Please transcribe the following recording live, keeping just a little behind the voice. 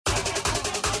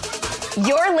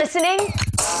You're listening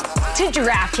to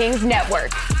DraftKings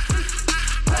Network.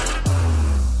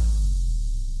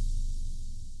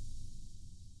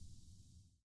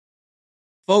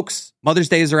 Folks, Mother's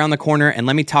Day is around the corner, and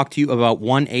let me talk to you about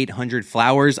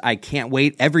 1-800-Flowers. I can't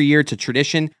wait. Every year, it's a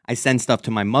tradition. I send stuff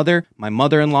to my mother, my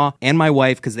mother-in-law, and my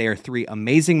wife because they are three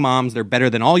amazing moms. They're better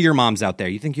than all your moms out there.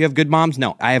 You think you have good moms?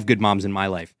 No, I have good moms in my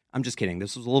life. I'm just kidding.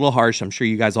 This was a little harsh. I'm sure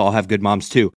you guys all have good moms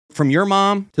too. From your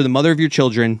mom to the mother of your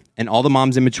children and all the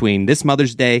moms in between, this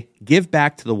Mother's Day, give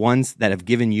back to the ones that have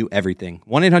given you everything.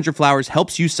 1-800-Flowers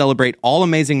helps you celebrate all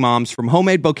amazing moms, from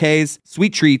homemade bouquets,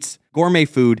 sweet treats, gourmet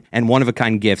food, and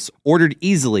one-of-a-kind gifts, ordered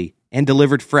easily and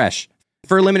delivered fresh.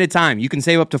 For a limited time, you can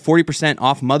save up to 40%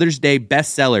 off Mother's Day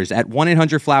bestsellers at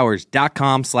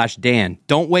 1-800-Flowers.com/Dan.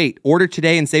 Don't wait. Order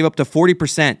today and save up to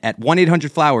 40% at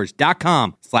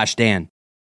 1-800-Flowers.com/Dan.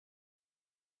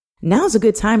 Now's a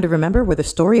good time to remember where the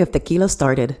story of tequila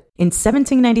started. In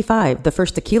 1795, the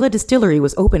first tequila distillery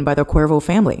was opened by the Cuervo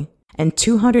family. And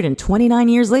 229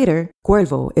 years later,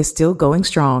 Cuervo is still going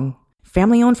strong.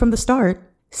 Family owned from the start,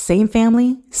 same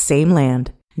family, same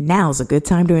land. Now's a good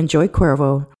time to enjoy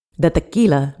Cuervo, the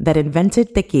tequila that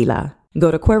invented tequila.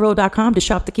 Go to Cuervo.com to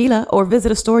shop tequila or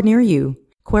visit a store near you.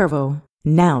 Cuervo,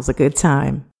 now's a good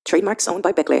time. Trademarks owned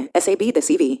by Becle, SAB The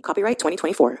CV. Copyright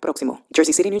 2024. Proximo.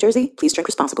 Jersey City, New Jersey. Please drink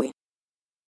responsibly.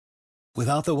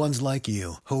 Without the ones like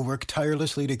you, who work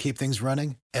tirelessly to keep things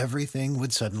running, everything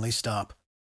would suddenly stop.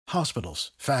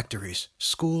 Hospitals, factories,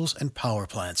 schools, and power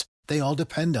plants, they all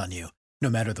depend on you.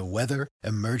 No matter the weather,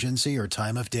 emergency, or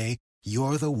time of day,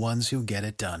 you're the ones who get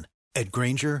it done. At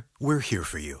Grainger, we're here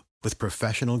for you with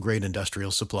professional-grade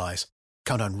industrial supplies.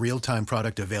 Count on real-time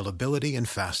product availability and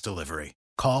fast delivery.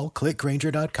 Call, click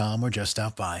Grainger.com, or just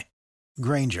stop by.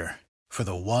 Grainger, for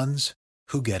the ones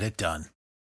who get it done.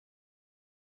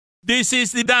 This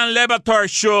is the Dan Le Batard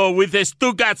Show with the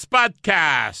Stugats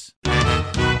Podcast.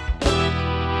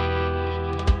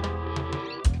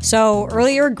 So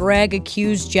earlier, Greg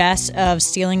accused Jess of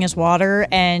stealing his water,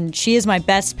 and she is my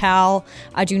best pal.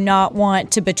 I do not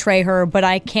want to betray her, but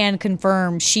I can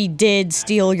confirm she did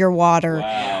steal your water.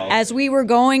 Wow. As we were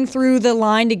going through the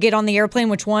line to get on the airplane,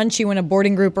 which one? She went a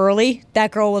boarding group early. That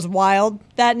girl was wild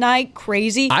that night,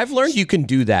 crazy. I've learned you can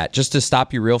do that. Just to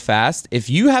stop you real fast, if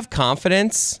you have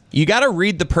confidence, you got to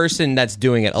read the person that's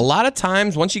doing it. A lot of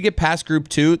times, once you get past group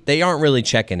 2, they aren't really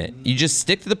checking it. You just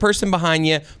stick to the person behind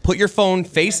you, put your phone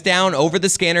face down over the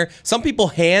scanner. Some people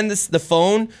hand the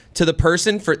phone to the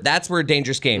person. That's where a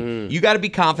dangerous game. You got to be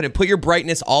confident. Put your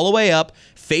brightness all the way up,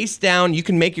 face down. You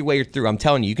can make your way through. I'm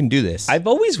telling you, you can do this. I've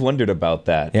always wondered about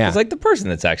that. Yeah. It's like the person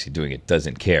that's actually doing it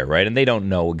doesn't care, right? And they don't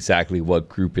know exactly what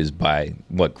group is by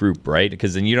what group, right?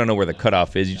 Because then you don't know where the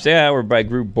cutoff is. You say, we're by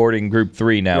boarding group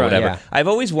 3 now, right, whatever. Yeah. I've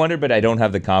always wondered, but I don't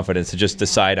have the confidence to just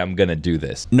decide I'm going to do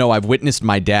this. No, I've witnessed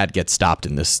my dad get stopped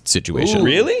in this situation. Ooh,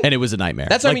 really? And it was a nightmare.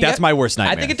 That's my worst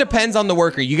nightmare. I think it depends on the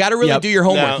worker. You got to really do your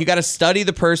homework. You got to study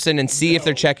the person and see if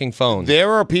they're checking phones.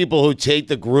 There are people who take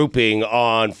the grouping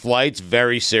on flights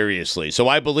very seriously. So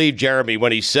I believe Jeremy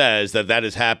when he says that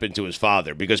has happened to his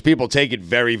father, because people take it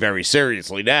very, very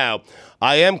seriously. Now,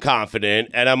 I am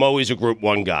confident, and I'm always a Group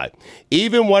 1 guy.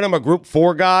 Even when I'm a Group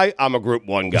 4 guy, I'm a Group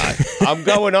 1 guy. I'm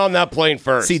going on that plane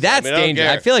first. See, that's dangerous.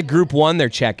 I feel like Group 1, they're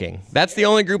checking. That's the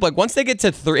only group. Like once they get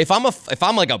to 3, if I'm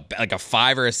like a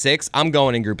 5 or a 6, I'm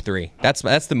going in Group 3. That's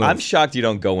the move. I'm shocked you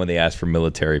don't go when they ask for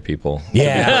military people.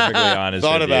 Yeah, to be perfectly honest.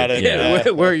 Thought about it. Yeah.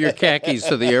 Wear your khakis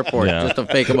to the airport just to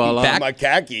fake them all out. My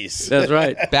khakis. That's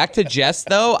right. Back to Jess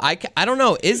though. I don't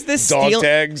know. Is this dog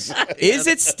tags? Is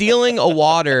it stealing a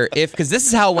water? Because this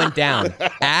is how it went down.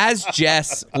 As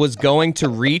Jess was going to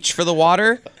reach for the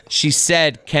water, she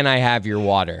said, "Can I have your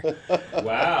water?"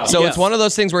 Wow. So it's one of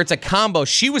those things where it's a combo.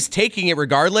 She was taking it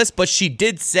regardless, but she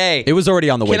did say, it was already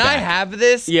on the way "Can back. I have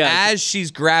this?" As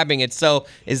she's grabbing it. So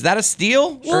is that a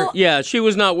steal? Yeah, she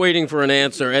was not waiting for an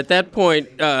answer. At that point,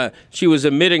 she was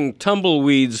emitting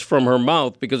tumbleweeds from her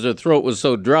mouth because her throat was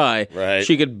so dry. Right.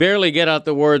 She could barely get out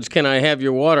the words, "Can I have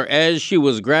your water?" as she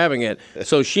was grabbing it.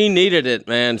 So she needed it,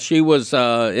 man. She was,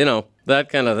 that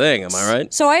kind of thing. Am I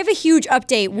right? So I have a huge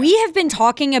update. We have been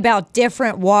talking about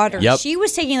different waters. Yep. She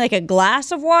was taking like a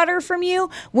glass of water from you.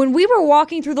 When we were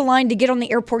walking through the line to get on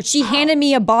the airport, she handed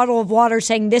me a bottle of water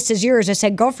saying, "This is yours." I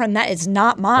said, "Girlfriend, that is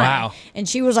not mine." Wow. And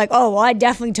she was like, "Oh, well, I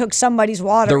definitely took somebody's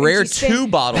water." The And rare she spent- 2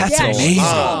 bottles. That's Yeah, she amazing.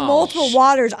 spent multiple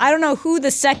waters. I don't know who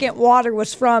the second water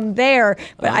was from there,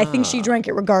 but I think she drank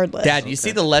it regardless. Dad, you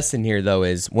see the lesson here though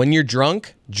is when you're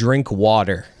drunk, drink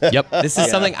water. Yep. This is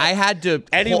something I had to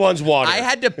Anyone's water. I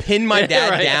had to pin my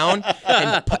dad down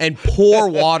and pour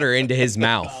water into his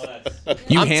mouth.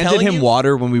 You I'm handed telling him you-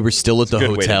 water when we were still at the good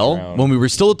way to hotel. drown. When we were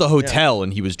still at the hotel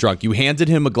and he was drunk, you handed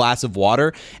him a glass of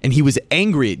water and he was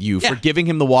angry at you for giving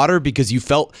him the water because he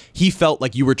felt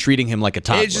like you were treating him like a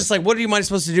toddler. It's just like, what am I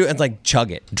supposed to do? And it's like,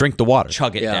 chug it. Drink the water.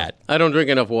 Chug it, Dad. I don't drink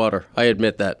enough water. I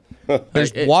admit that.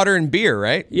 There's water and beer,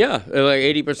 right? Yeah, like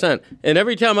 80%. And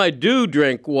every time I do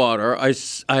drink water,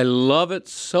 I love it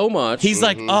so much. He's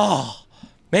like, oh,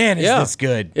 man, is this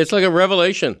good? It's like a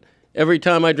revelation. Every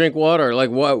time I drink water, like,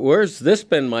 where's this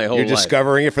been my whole You're life?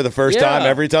 discovering it for the first time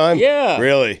every time? Yeah.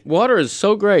 Really? Water is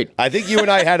so great. I think you and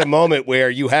I had a moment where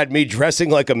you had me dressing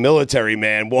like a military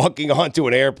man walking onto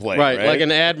an airplane. Right, Right, like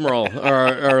an admiral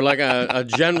or like a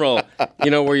general,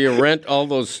 where you rent all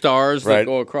those stars that Right.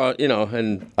 go across,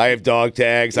 and I have dog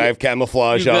tags. I have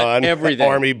camouflage You've got on. everything.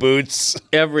 Army boots.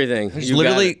 everything. There's You got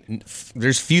literally, it.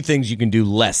 there's few things you can do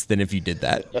less than if you did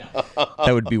that.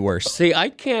 That would be worse. See, I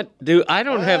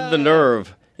don't have the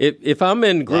nerve. If I'm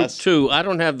in group 2, I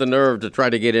don't have the nerve to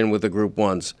try to get in with the group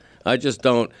 1s. I just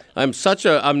don't.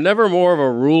 I'm never more of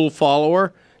a rule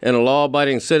follower and a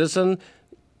law-abiding citizen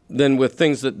than with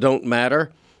things that don't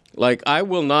matter. Like, I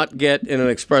will not get in an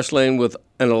express lane with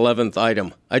an 11th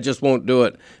item. I just won't do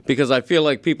it because I feel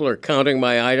like people are counting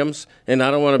my items, and I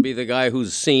don't want to be the guy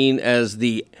who's seen as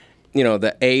the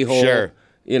a-hole. Sure.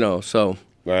 So.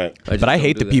 Right. But I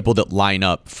hate the people that line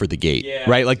up for the gate,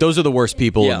 right? Like, those are the worst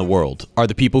people in the world, are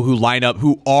the people who line up,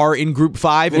 who are in group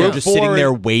 5 and are just sitting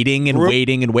there waiting and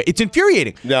waiting and waiting. It's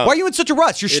infuriating. No. Why are you in such a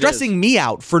rush? You're stressing me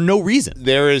out for no reason.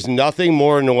 There is nothing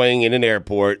more annoying in an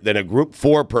airport than a group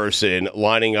 4 person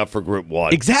lining up for group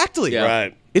 1. Exactly.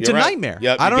 Right. It's You're a right. nightmare.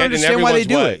 Yep, I you don't get in understand why they everyone's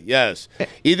do way. it. Yes.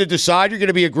 Either decide you're going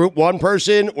to be a group 1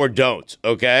 person or don't,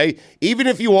 okay? Even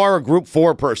if you are a group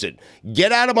 4 person,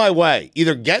 get out of my way.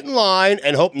 Either get in line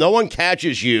and hope no one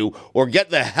catches you or get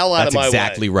the hell out That's of my way.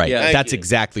 exactly right. Thank That's you.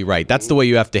 exactly right. That's the way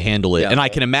you have to handle it. Yeah. And I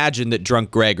can imagine that drunk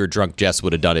Greg or drunk Jess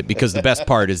would have done it, because the best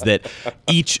part is that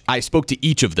I spoke to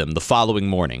each of them the following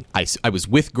morning. I was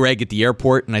with Greg at the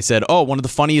airport and I said, oh, one of the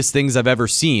funniest things I've ever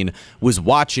seen was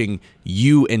watching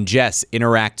you and Jess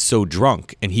interact so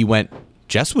drunk. And he went,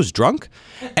 Jess was drunk?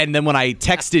 And then when I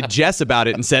texted Jess about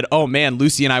it and said, oh man,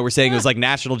 Lucy and I were saying it was like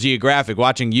National Geographic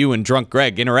watching you and drunk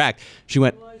Greg interact, she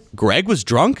went, Greg was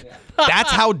drunk? That's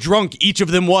how drunk each of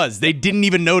them was. They didn't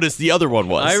even notice the other one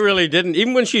was. I really didn't.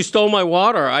 Even when she stole my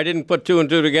water, I didn't put 2 and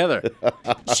 2 together.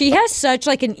 She has such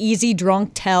like an easy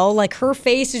drunk tell. Like, her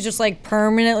face is just like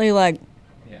permanently like.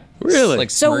 Really? Like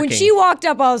So when smirking. she walked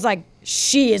up, I was like,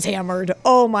 she is hammered.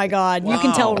 Oh my God. You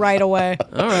can tell right away.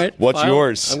 All right. What's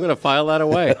yours? I'm going to file that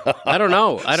away. I don't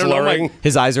know. I don't Slurring? know.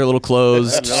 His eyes are a little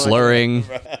closed, slurring.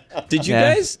 Did you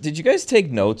Yeah. guys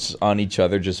take notes on each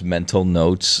other, just mental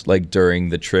notes, like during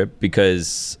the trip?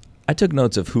 Because I took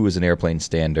notes of who was an airplane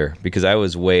stander, because I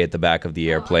was way at the back of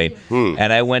the airplane,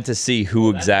 and I went to see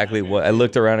who exactly what. I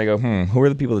looked around and I go, who are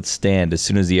the people that stand as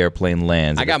soon as the airplane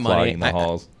lands? I and got are flying money. in the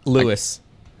halls. Lewis.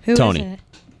 Who is Tony. it?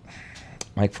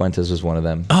 Mike Fuentes was one of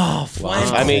them.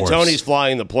 I mean, Tony's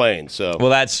flying the plane, so. Well,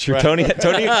 that's true. Tony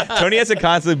has to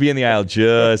constantly be in the aisle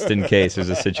just in case there's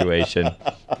a situation.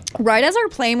 Right as our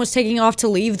plane was taking off to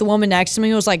leave, the woman next to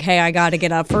me was like, hey, I got to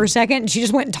get up for a second. And she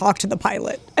just went and talked to the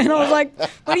pilot. And I was like,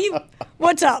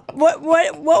 what's up? What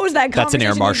was that conversation? That's an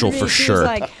air marshal for She sure. was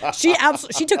like,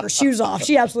 she took her shoes off.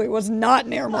 She absolutely was not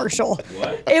an air marshal.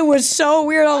 It was so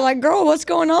weird. I was like, girl, what's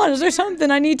going on? Is there something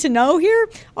I need to know here?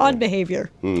 Odd behavior.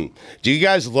 Do you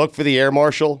guys look for the air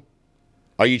marshal?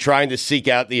 Are you trying to seek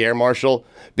out the air marshal?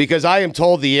 Because I am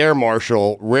told the air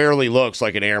marshal rarely looks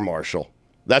like an air marshal.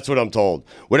 That's what I'm told.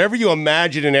 Whatever you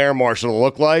imagine an air marshal to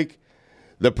look like,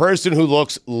 the person who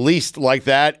looks least like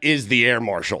that is the air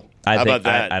marshal. How about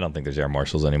that? I don't think there's air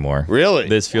marshals anymore. Really?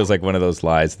 This feels like one of those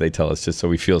lies they tell us just so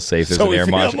we feel safe. There's So an we air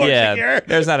feel marshal. more Yeah, secure?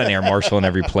 there's not an air marshal in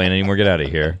every plane anymore. Get out of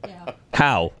here.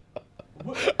 How?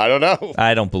 I don't know.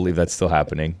 I don't believe that's still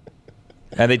happening.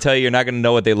 And they tell you you're not going to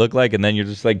know what they look like, and then you're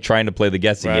just like trying to play the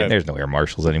guessing game. There's no air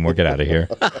marshals anymore. Get out of here.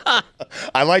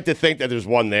 I like to think that there's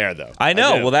one there, though. I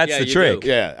know. do. Well, that's Yeah, the you trick. do.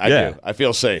 Yeah, I do. I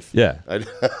feel safe. Yeah.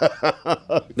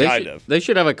 They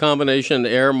should have a combination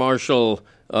air marshal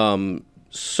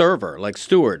server, like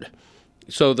steward,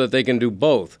 so that they can do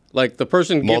both. Like the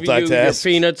person giving you your Multitask.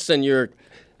 peanuts and your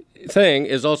thing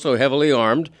is also heavily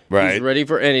armed. Right. He's ready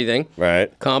for anything.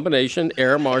 Right. Combination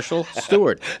air marshal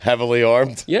steward. Heavily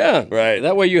armed. Yeah. Right.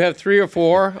 That way you have 3 or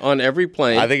 4 on every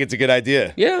plane. I think it's a good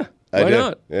idea. Yeah. I Why do.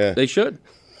 not? Yeah. They should.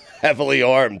 Heavily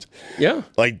armed. Yeah.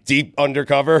 Like deep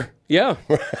undercover. Yeah.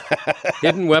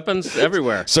 Hidden weapons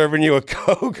everywhere. Serving you a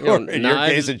Coke, or in your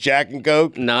case, a Jack and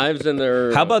Coke. Knives in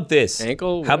their How about this?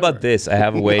 ankle. How about this? I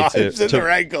have a way to their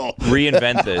ankle.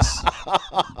 reinvent this.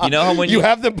 You know how when you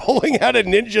have them pulling out a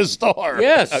ninja star?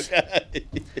 Yes. Okay.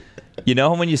 You know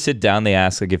how when you sit down, they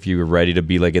ask like if you were ready to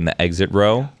be like in the exit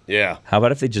row? Yeah. How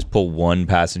about if they just pull one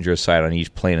passenger aside on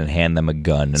each plane and hand them a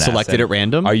gun and Selected ask them, at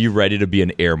random? Are you ready to be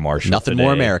an air marshal? Nothing today?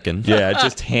 more American. Yeah,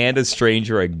 just hand a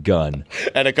stranger a gun.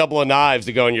 And a couple of knives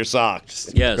to go in your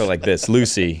socks. Yes. Go like this.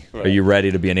 Lucy, are you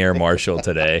ready to be an air marshal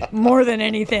today? More than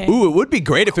anything. Ooh, it would be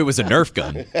great if it was a Nerf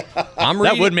gun.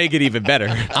 That would make it even better.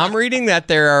 I'm reading that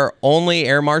there are only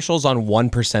air marshals on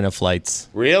 1% of flights.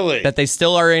 Really? That they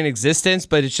still are in existence,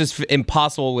 but it's just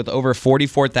impossible with over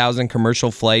 44,000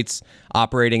 commercial flights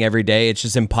operating every day. It's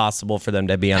just impossible for them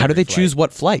to be on. How do they flight. choose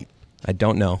what flight? I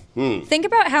don't know. Think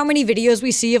about how many videos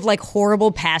we see of like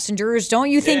horrible passengers. Don't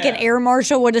you think an air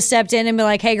marshal would have stepped in and be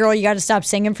like, hey girl, you got to stop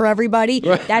singing for everybody?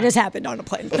 That has happened on a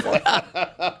plane before.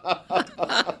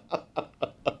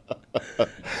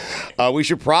 We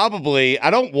should probably,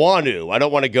 I don't want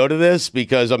to go to this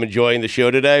because I'm enjoying the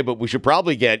show today, but we should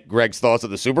probably get Greg's thoughts of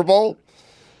the Super Bowl.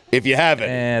 If you haven't.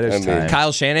 There's time.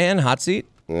 Kyle Shanahan, hot seat?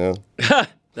 Yeah.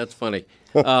 That's funny.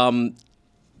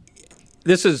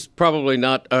 This is probably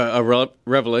not a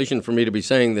revelation for me to be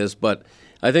saying this, but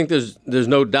I think there's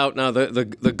no doubt now that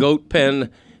the GOAT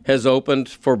pen has opened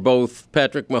for both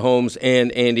Patrick Mahomes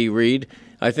and Andy Reid.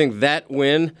 I think that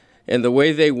win and the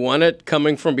way they won it,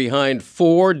 coming from behind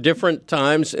 4 different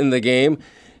times in the game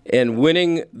and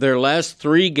winning their last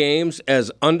 3 games as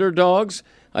underdogs,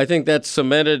 I think that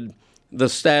cemented the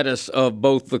status of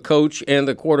both the coach and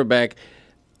the quarterback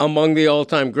among the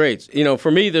all-time greats. You know,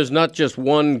 for me, there's not just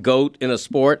one GOAT in a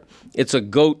sport. It's a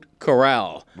GOAT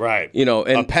corral. Right. You know,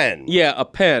 and a pen. Yeah, a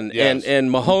pen. Yes. And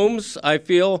Mahomes, I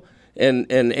feel, and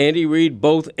Andy Reid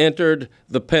both entered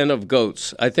the pen of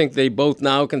GOATs. I think they both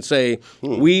now can say,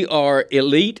 we are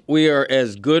elite. We are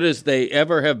as good as they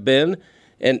ever have been.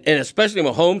 And especially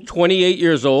Mahomes, 28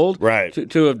 years old, right,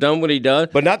 to have done what he does.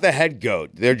 But not the head GOAT.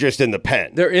 They're just in the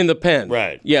pen. They're in the pen.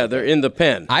 Right. Yeah, they're in the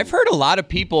pen. I've heard a lot of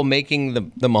people making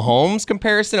the Mahomes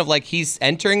comparison of like he's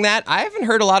entering that. I haven't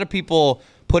heard a lot of people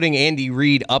putting Andy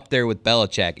Reid up there with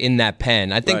Belichick in that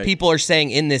pen. I think people are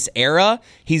saying in this era,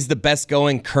 he's the best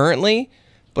going currently.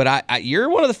 But you're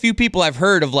one of the few people I've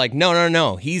heard of like,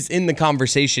 no. He's in the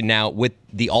conversation now with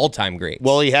the all-time greats.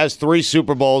 Well, he has 3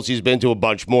 Super Bowls. He's been to a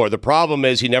bunch more. The problem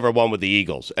is he never won with the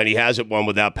Eagles, and he hasn't won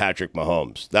without Patrick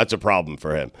Mahomes. That's a problem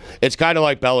for him. It's kind of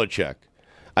like Belichick.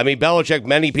 I mean, Belichick,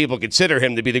 many people consider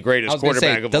him to be the greatest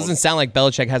quarterback of all. It doesn't sound like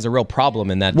Belichick has a real problem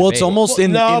in that Well, debate. it's almost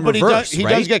in reverse, he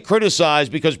right? does get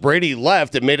criticized because Brady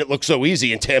left and made it look so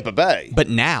easy in Tampa Bay. But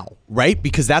now, right?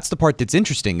 Because that's the part that's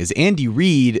interesting is Andy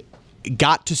Reid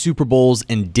got to Super Bowls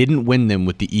and didn't win them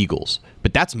with the Eagles.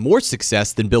 But that's more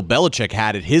success than Bill Belichick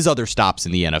had at his other stops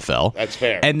in the NFL. That's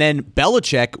fair. And then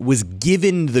Belichick was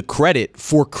given the credit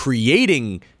for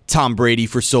creating Tom Brady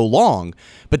for so long.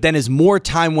 But then as more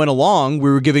time went along, we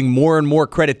were giving more and more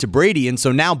credit to Brady. And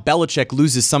so now Belichick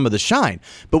loses some of the shine.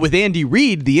 But with Andy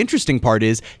Reid, the interesting part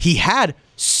is he had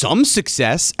some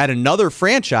success at another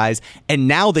franchise, and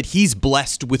now that he's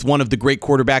blessed with one of the great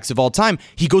quarterbacks of all time,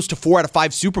 he goes to 4 out of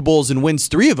 5 Super Bowls and wins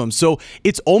 3 of them. So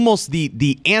it's almost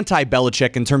the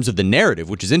anti-Belichick in terms of the narrative,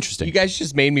 which is interesting. You guys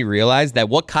just made me realize that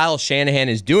what Kyle Shanahan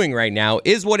is doing right now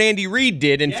is what Andy Reid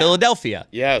did in Philadelphia.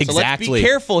 Yes. So exactly. let's be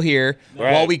careful here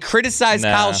while we criticize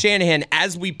Nah. Kyle Shanahan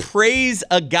as we praise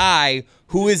a guy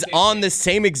who is on the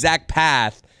same exact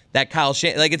path that Kyle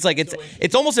Shanahan.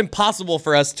 It's almost impossible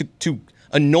for us to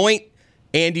anoint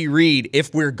Andy Reid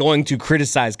if we're going to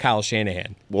criticize Kyle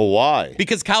Shanahan. Well, why?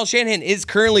 Because Kyle Shanahan is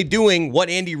currently doing what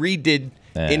Andy Reid did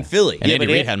in Philly. And Andy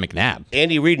Reid had McNabb.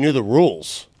 Andy Reid knew the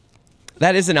rules.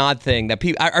 That is an odd thing that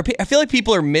people. I feel like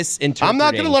people are misinterpreting. I'm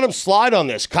not going to let him slide on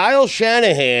this. Kyle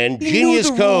Shanahan, genius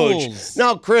the coach. rules.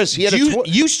 No, Chris, he had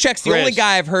Juszczyk's the Chris. only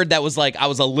guy I've heard that was like I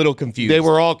was a little confused. They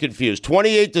were all confused.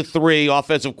 28-3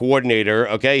 offensive coordinator.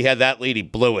 Okay, he had that lead. He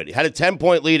blew it. He had a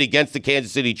 10-point lead against the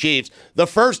Kansas City Chiefs the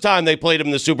first time they played him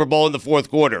in the Super Bowl in the fourth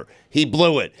quarter. He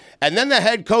blew it. And then the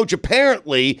head coach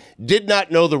apparently did not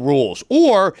know the rules,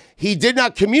 or he did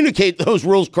not communicate those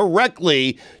rules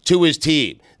correctly to his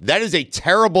team. That is a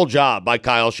terrible job by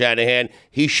Kyle Shanahan.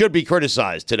 He should be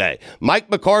criticized today. Mike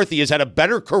McCarthy has had a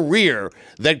better career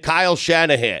than Kyle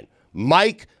Shanahan.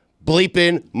 Mike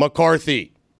bleepin'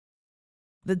 McCarthy.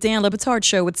 The Dan Le Batard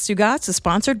Show with Stugotz is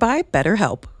sponsored by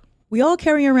BetterHelp. We all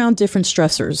carry around different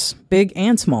stressors, big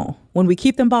and small. When we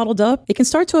keep them bottled up, it can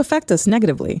start to affect us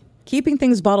negatively. Keeping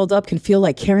things bottled up can feel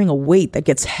like carrying a weight that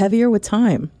gets heavier with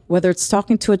time. Whether it's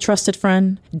talking to a trusted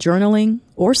friend, journaling,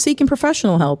 or seeking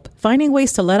professional help, finding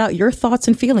ways to let out your thoughts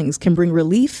and feelings can bring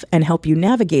relief and help you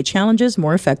navigate challenges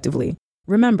more effectively.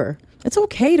 Remember, it's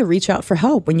okay to reach out for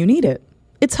help when you need it.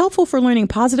 It's helpful for learning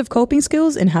positive coping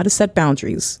skills and how to set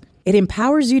boundaries. It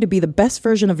empowers you to be the best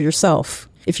version of yourself.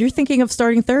 If you're thinking of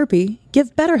starting therapy,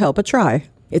 give BetterHelp a try.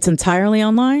 It's entirely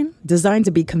online, designed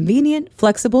to be convenient,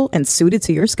 flexible, and suited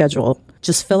to your schedule.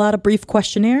 Just fill out a brief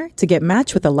questionnaire to get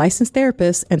matched with a licensed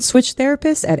therapist and switch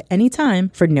therapists at any time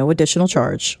for no additional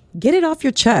charge. Get it off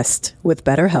your chest with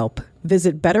BetterHelp.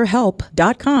 Visit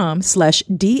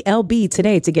BetterHelp.com/DLB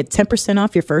today to get 10%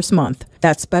 off your first month.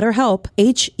 That's BetterHelp,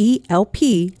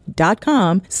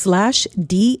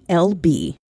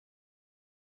 HELP.com/DLB.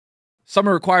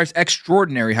 Summer requires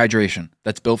extraordinary hydration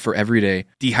that's built for everyday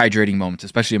dehydrating moments.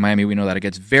 Especially in Miami, we know that it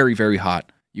gets very, very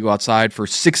hot. You go outside for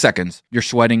 6 seconds, you're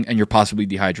sweating, and you're possibly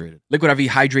dehydrated. Liquid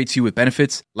IV hydrates you with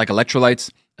benefits like electrolytes,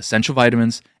 essential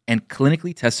vitamins, and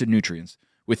clinically tested nutrients,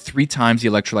 with 3 times the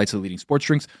electrolytes of leading sports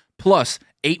drinks, plus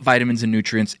 8 vitamins and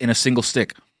nutrients in a single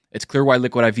stick. It's clear why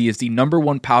Liquid IV is the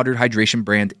 #1 powdered hydration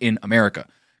brand in America.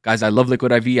 Guys, I love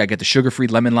Liquid IV. I get the sugar-free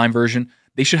lemon lime version.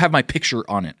 They should have my picture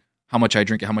on it. How much I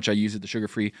drink it, how much I use it. The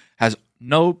sugar-free has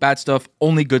no bad stuff,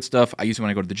 only good stuff. I use it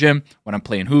when I go to the gym, when I'm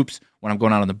playing hoops, when I'm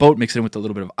going out on the boat, mix it in with a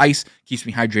little bit of ice. Keeps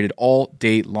me hydrated all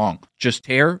day long. Just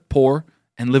tear, pour,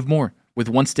 and live more. With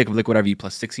 1 stick of Liquid IV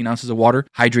plus 16 ounces of water,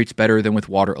 hydrates better than with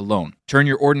water alone. Turn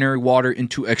your ordinary water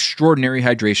into extraordinary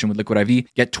hydration with Liquid IV.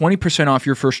 Get 20% off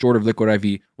your first order of Liquid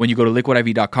IV when you go to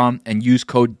liquidiv.com and use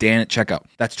code DAN at checkout.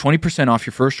 That's 20% off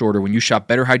your first order when you shop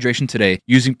Better Hydration today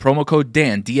using promo code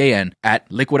DAN, D-A-N, at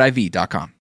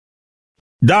liquidiv.com.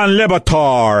 Don Le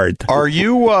Batard. Are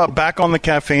you back on the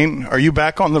caffeine? Are you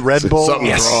back on the Red Bull?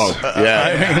 Something's wrong.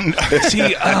 Yeah. I mean,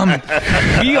 see,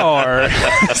 we are.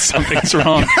 Something's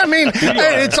wrong. I mean,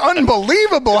 it's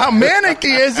unbelievable how manic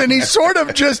he is, and he sort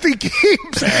of just he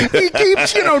keeps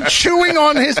chewing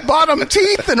on his bottom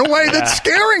teeth in a way that's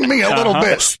scaring me a little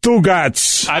bit.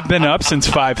 Stugotz. I've been up since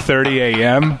 5:30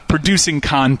 a.m. producing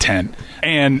content,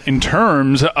 and in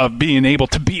terms of being able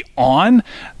to be on,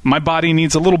 my body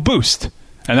needs a little boost.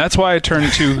 And that's why I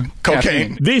turned to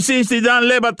cocaine. This is the Don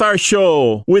Le Batard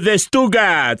Show with the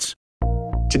Stugotz.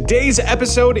 Today's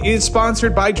episode is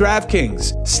sponsored by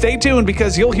DraftKings. Stay tuned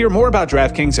because you'll hear more about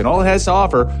DraftKings and all it has to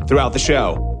offer throughout the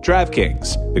show.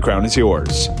 DraftKings, the crown is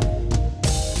yours.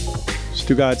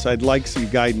 Stugotz, I'd like some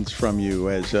guidance from you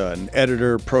as an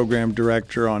editor, program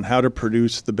director on how to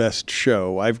produce the best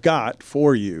show. I've got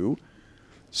for you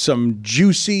some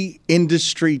juicy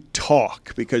industry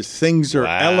talk because things are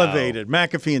elevated.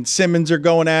 McAfee and Simmons are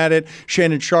going at it.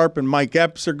 Shannon Sharpe and Mike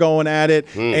Epps are going at it.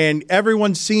 And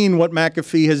everyone's seen what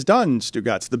McAfee has done,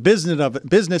 Stugotz. The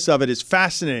business of it is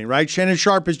fascinating, right? Shannon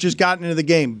Sharpe has just gotten into the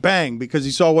game, bang, because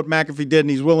he saw what McAfee did and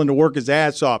he's willing to work his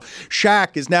ass off.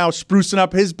 Shaq is now sprucing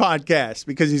up his podcast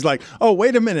because he's like, oh,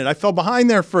 wait a minute, I fell behind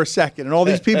there for a second. And all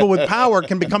these people with power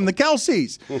can become the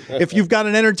Kelceys. If you've got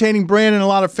an entertaining brand and a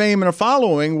lot of fame and a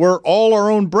following, we're all our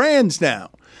own brands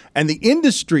now. And the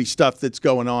industry stuff that's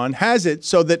going on has it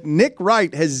so that Nick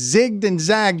Wright has zigged and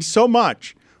zagged so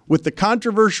much with the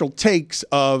controversial takes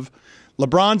of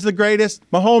LeBron's the greatest,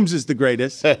 Mahomes is the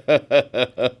greatest,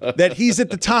 that he's at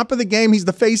the top of the game. He's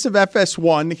the face of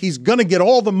FS1. He's going to get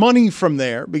all the money from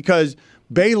there because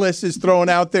Bayless is throwing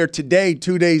out there today,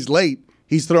 2 days late.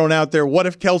 He's throwing out there, what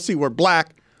if Kelce were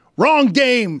black? Wrong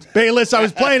game, Bayless. I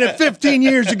was playing it 15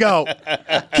 years ago.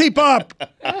 Keep up.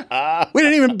 We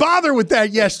didn't even bother with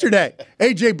that yesterday.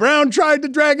 A.J. Brown tried to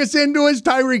drag us into it.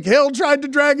 Tyreek Hill tried to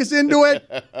drag us into it.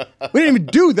 We didn't even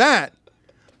do that.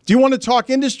 Do you want to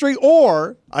talk industry,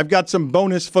 or I've got some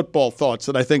bonus football thoughts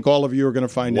that I think all of you are going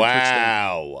to find interesting.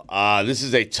 Wow. This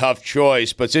is a tough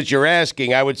choice, but since you're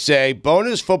asking, I would say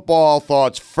bonus football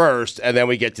thoughts first, and then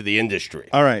we get to the industry.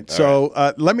 All right.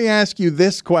 Let me ask you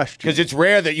this question. Because it's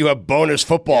rare that you have bonus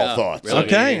football thoughts. Really?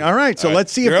 Okay. All right. So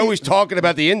let's see if you're always talking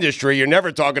about the industry. You're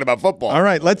never talking about football. All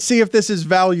right. Let's see if this is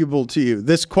valuable to you.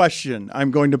 This question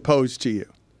I'm going to pose to you.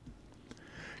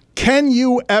 Can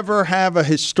you ever have a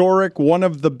historic, one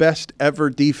of the best ever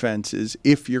defenses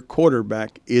if your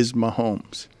quarterback is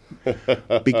Mahomes?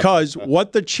 Because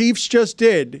what the Chiefs just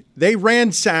did, they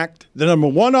ransacked the number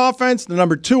 1 offense, the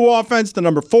number 2 offense, the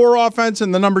number 4 offense,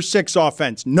 and the number 6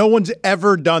 offense. No one's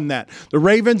ever done that. The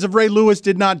Ravens of Ray Lewis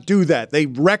did not do that. They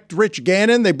wrecked Rich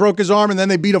Gannon, they broke his arm, and then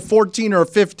they beat a 14 or a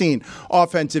 15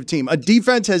 offensive team. A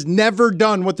defense has never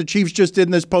done what the Chiefs just did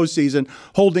in this postseason,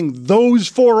 holding those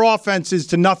 4 offenses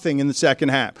to nothing in the second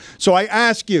half. So I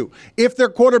ask you, if their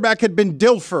quarterback had been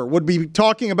Dilfer, would we be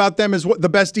talking about them as the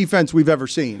best defense we've ever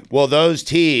seen? Well, those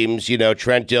teams,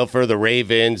 Trent Dilfer, the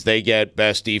Ravens, they get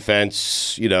best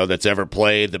defense, that's ever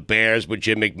played. The Bears with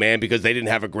Jim McMahon because they didn't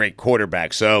have a great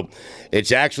quarterback. So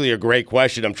it's actually a great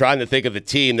question. I'm trying to think of the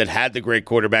team that had the great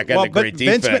quarterback and the great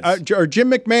defense. Or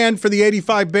Jim McMahon for the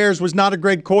 '85 Bears was not a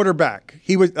great quarterback.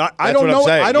 He was. I don't know.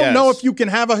 I don't know if you can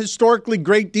have a historically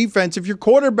great defense if your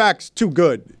quarterback's too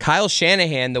good. Kyle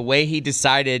Shanahan, the way he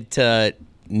decided to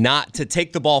not to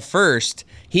take the ball first,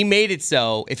 he made it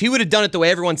so if he would have done it the way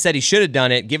everyone said he should have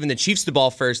done it, given the Chiefs the ball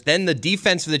first, then the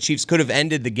defense for the Chiefs could have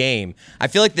ended the game. I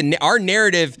feel like our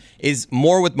narrative is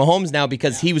more with Mahomes now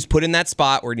because he was put in that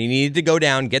spot where he needed to go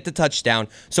down, get the touchdown.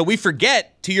 So we forget,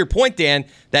 to your point, Dan,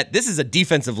 that this is a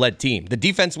defensive-led team. The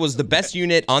defense was the best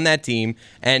unit on that team,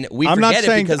 and we forget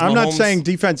it because Mahomes... I'm not saying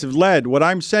defensive-led. What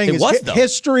I'm saying is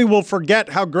history will forget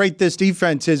how great this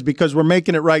defense is because we're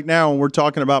making it right now and we're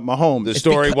talking about Mahomes. The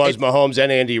story was Mahomes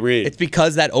and Andy Reid. It's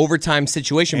because that overtime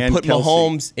situation and put Kelsey.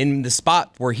 Mahomes in the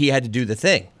spot where he had to do the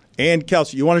thing. And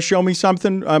Kelsey, you want to show me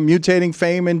something? Mutating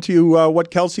fame into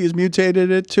what Kelsey has mutated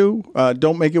it to?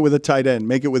 Don't make it with a tight end.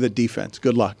 Make it with a defense.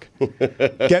 Good luck.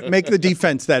 Make the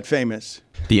defense that famous.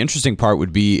 The interesting part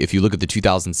would be if you look at the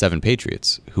 2007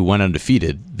 Patriots, who went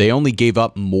undefeated, they only gave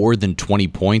up more than 20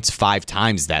 points 5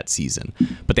 times that season.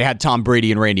 But they had Tom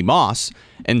Brady and Randy Moss,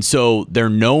 and so they're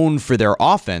known for their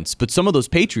offense. But some of those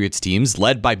Patriots teams,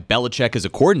 led by Belichick as a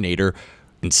coordinator,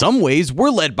 in some ways, were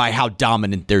led by how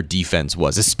dominant their defense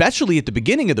was, especially at the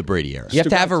beginning of the Brady era. You have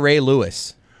to have a Ray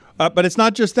Lewis. But it's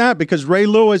not just that, because Ray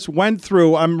Lewis went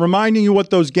through, I'm reminding you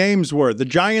what those games were. The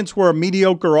Giants were a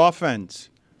mediocre offense.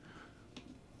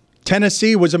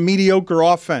 Tennessee was a mediocre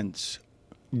offense.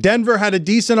 Denver had a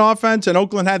decent offense, and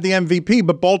Oakland had the MVP,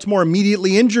 but Baltimore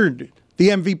immediately injured the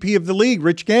MVP of the league,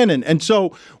 Rich Gannon. And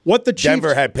so what the Chiefs...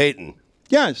 Denver had Peyton.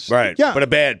 Yes. Right. Yeah. But a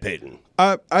bad Peyton.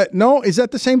 No, is that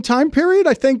the same time period?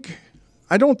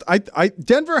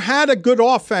 Denver had a good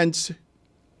offense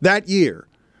that year.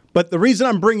 But the reason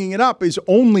I'm bringing it up is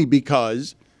only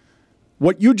because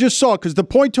what you just saw, because the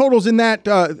point totals in that,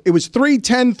 it was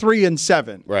 3-10,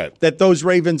 3-7 right. that those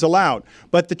Ravens allowed.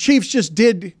 But the Chiefs just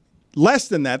did less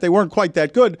than that. They weren't quite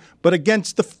that good, but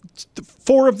against the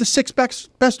 4 of the 6 best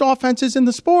offenses in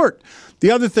the sport.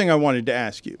 The other thing I wanted to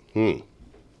ask you.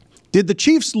 Did the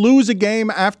Chiefs lose a game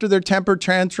after their temper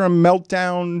tantrum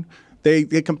meltdown?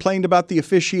 They complained about the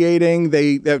officiating.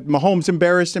 That Mahomes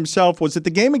embarrassed himself. Was it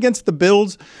the game against the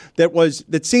Bills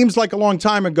that seems like a long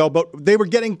time ago, but they were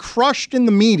getting crushed in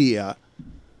the media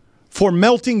for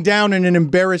melting down in an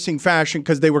embarrassing fashion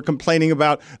because they were complaining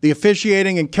about the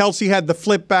officiating, and Kelsey had the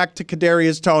flip back to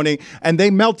Kadarius Toney, and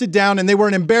they melted down and they were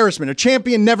an embarrassment. A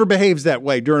champion never behaves that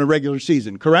way during a regular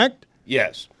season, correct?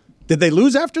 Yes. Did they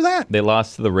lose after that? They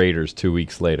lost to the Raiders 2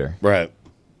 weeks later. Right.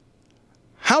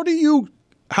 How do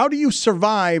you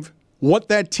survive what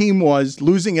that team was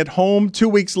losing at home 2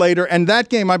 weeks later? And that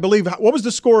game, I believe, what was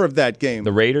the score of that game?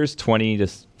 The Raiders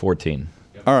 20-14.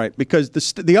 All right, because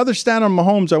the other stat on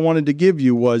Mahomes I wanted to give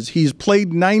you was he's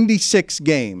played 96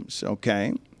 games,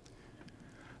 okay?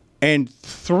 And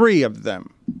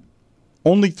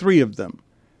only 3 of them,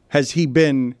 has he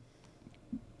been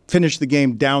finished the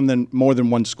game down more than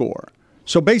 1 score.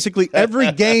 So basically,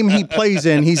 every game he plays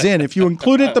in, he's in. If you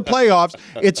included the playoffs,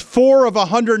 it's 4 of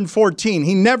 114.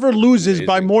 He never loses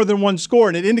by more than 1 score,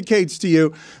 and it indicates to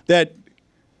you that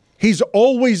he's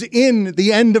always in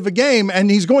the end of a game,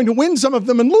 and he's going to win some of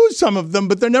them and lose some of them,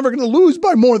 but they're never going to lose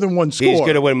by more than 1 score. He's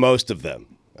going to win most of them.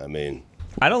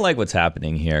 I don't like what's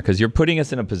happening here because you're putting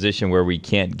us in a position where we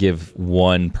can't give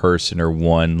one person or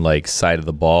one side of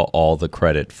the ball all the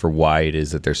credit for why it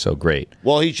is that they're so great.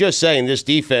 Well, he's just saying this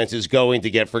defense is going to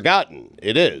get forgotten.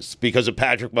 It is because of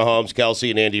Patrick Mahomes,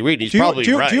 Kelsey, and Andy Reid. He's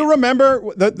probably right. Do you remember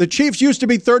the Chiefs used to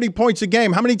be 30 points a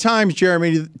game? How many times,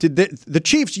 Jeremy, did the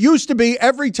Chiefs used to be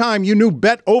every time you knew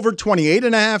bet over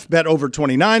 28.5, bet over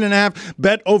 29.5,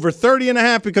 bet over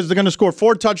 30.5 because they're going to score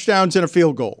 4 touchdowns and a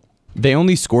field goal? They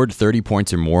only scored 30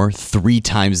 points or more 3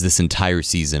 times this entire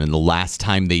season, and the last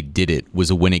time they did it was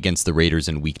a win against the Raiders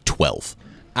in Week 12.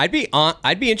 I'd be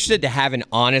interested to have an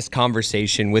honest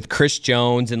conversation with Chris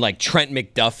Jones and Trent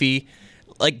McDuffie.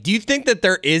 Do you think that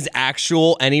there is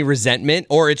any resentment,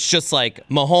 or it's just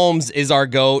Mahomes is our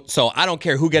GOAT, so I don't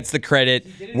care who gets the credit,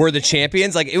 we're the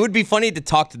champions? It would be funny to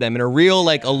talk to them in a real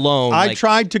alone. I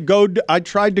tried to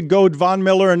goad Von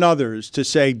Miller and others to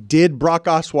say, did Brock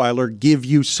Osweiler give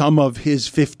you some of his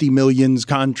 $50 million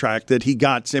contract that he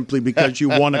got simply because you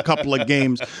won a couple of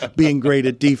games being great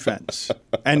at defense?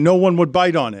 And no one would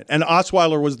bite on it. And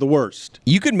Osweiler was the worst.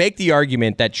 You could make the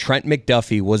argument that Trent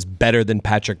McDuffie was better than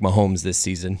Patrick Mahomes this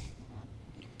season.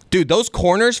 Dude, those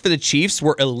corners for the Chiefs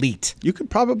were elite. You could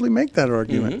probably make that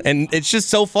argument. And it's just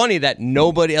so funny that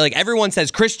nobody, like everyone says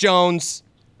Chris Jones,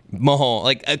 Mahomes.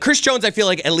 Like Chris Jones, I feel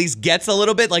like at least gets a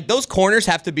little bit. Like those corners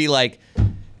have to be like,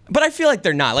 but I feel like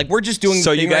they're not. Like we're just doing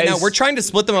the thing right now. We're trying to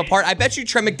split them apart. I bet you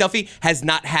Trent McDuffie has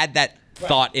not had that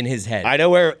thought in his head. I know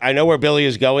where Billy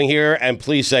is going here, and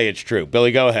please say it's true.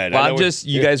 Billy, go ahead. Well,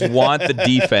 you guys want the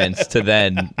defense to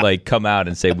then like come out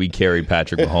and say we carry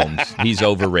Patrick Mahomes. He's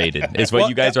overrated. Is what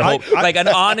you guys are hoping. Like an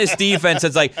honest defense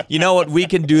that's like, you know what, we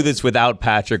can do this without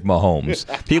Patrick Mahomes.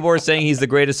 People are saying he's the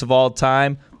greatest of all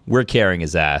time. We're carrying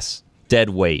his ass. Dead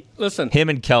weight. Listen. Him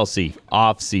and Kelsey,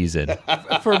 off season.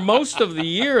 For most of the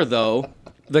year, though,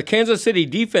 the Kansas City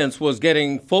defense was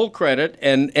getting full credit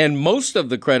and most of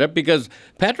the credit because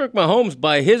Patrick Mahomes,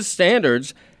 by his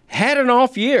standards, had an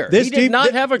off year. He did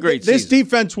not have a great season. This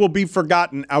defense will be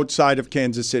forgotten outside of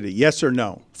Kansas City. Yes or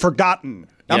no? Forgotten.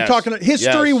 I'm talking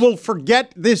history will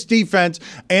forget this defense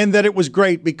and that it was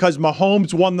great because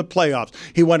Mahomes won the playoffs.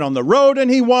 He went on the road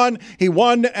and he won. He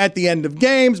won at the end of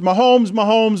games. Mahomes.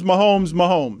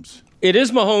 It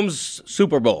is Mahomes'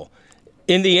 Super Bowl.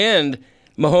 In the end,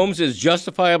 Mahomes is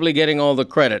justifiably getting all the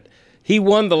credit. He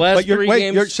won the last three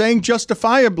games. You're saying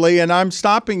justifiably, and I'm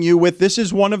stopping you with this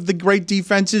is one of the great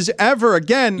defenses ever.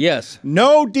 Again, yes.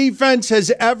 No defense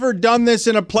has ever done this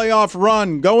in a playoff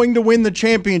run, going to win the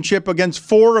championship against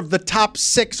 4 of the top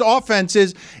 6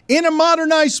 offenses in a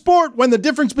modernized sport when the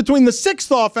difference between the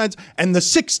 6th offense and the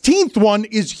 16th one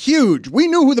is huge. We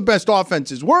knew who the best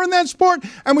offenses were in that sport,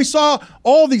 and we saw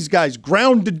all these guys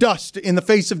ground to dust in the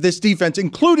face of this defense,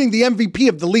 including the MVP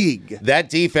of the league.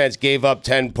 That defense gave up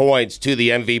 10 points to the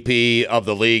MVP of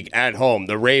the league at home,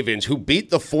 the Ravens, who beat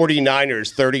the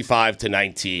 49ers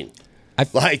 35-19. I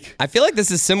feel like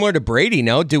this is similar to Brady,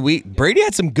 no? Brady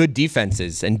had some good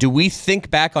defenses, and do we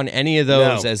think back on any of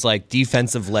those as like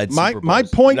defensive-led Super Bowls?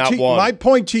 My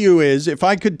point to you is, if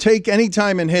I could take any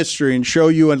time in history and show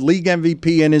you a league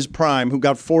MVP in his prime who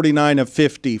got 49 of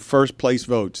 50 first-place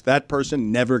votes, that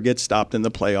person never gets stopped in the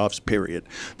playoffs, period.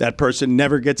 That person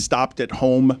never gets stopped at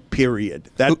home, period.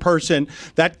 That person,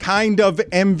 that kind of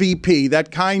MVP,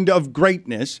 that kind of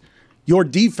greatness, your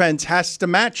defense has to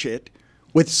match it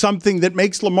with something that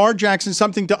makes Lamar Jackson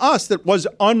something to us that was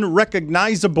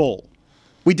unrecognizable.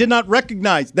 We did not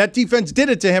recognize. That defense did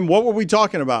it to him. What were we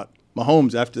talking about?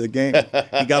 Mahomes after the game.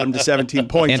 He got him to 17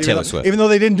 points. And Taylor Swift. Even though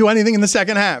they didn't do anything in the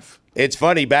second half. It's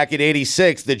funny, back in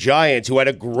 '86, the Giants, who had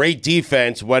a great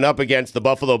defense, went up against the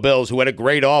Buffalo Bills, who had a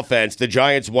great offense. The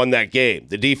Giants won that game.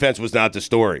 The defense was not the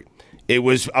story. It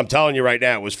was, I'm telling you right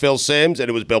now, it was Phil Simms and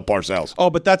it was Bill Parcells. Oh,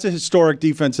 but that's a historic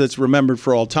defense that's remembered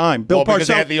for all time. Bill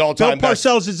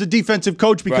Parcells is a defensive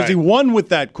coach because he won with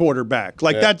that quarterback.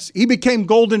 Like he became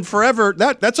golden forever.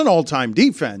 That's an all-time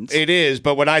defense. It is,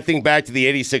 but when I think back to the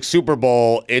 '86 Super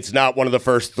Bowl, it's not one of the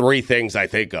first 3 things I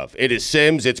think of. It is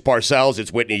Simms, it's Parcells,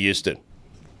 it's Whitney Houston.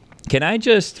 Can I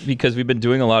just, because we've been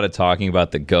doing a lot of talking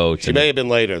about the GOAT. She may have been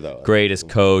later, though. Greatest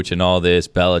coach and all this,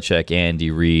 Belichick, Andy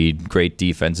Reid, great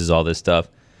defenses, all this stuff.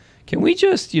 Can we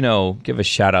just, give a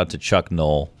shout out to Chuck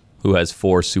Noll, who has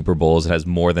 4 Super Bowls and has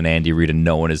more than Andy Reid, and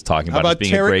no one is talking about as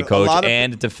being a great coach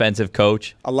and a defensive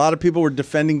coach? A lot of people were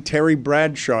defending Terry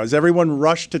Bradshaw. As everyone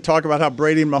rushed to talk about how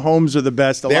Brady and Mahomes are the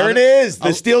best. There it is,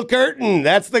 the steel curtain.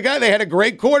 That's the guy. They had a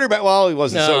great quarterback. Well, he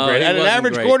wasn't so great. He had an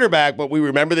average quarterback, but we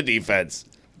remember the defense.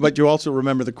 But you also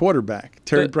remember the quarterback.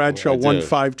 Terry Bradshaw won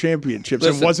 5 championships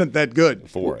and wasn't that good.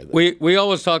 4. We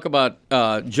always talk about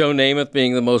Joe Namath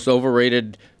being the most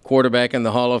overrated quarterback in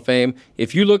the Hall of Fame.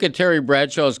 If you look at Terry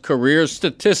Bradshaw's career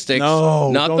statistics,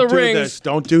 not the rings,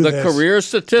 don't do this. The career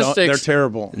statistics, they're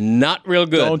terrible. Not real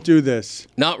good. Don't do this.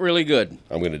 Not really good.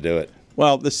 I'm going to do it.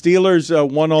 Well, the Steelers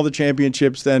won all the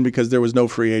championships then because there was no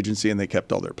free agency and they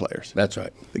kept all their players. That's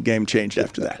right. The game changed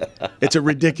after that. It's a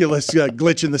ridiculous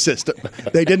glitch in the system.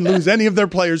 They didn't lose any of their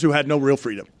players who had no real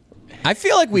freedom. I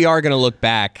feel like we are going to look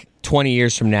back 20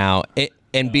 years from now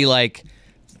and be like,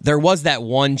 there was that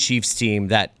one Chiefs team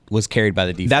that was carried by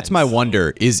the defense. That's my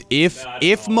wonder, is if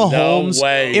Mahomes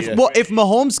if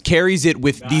Mahomes carries it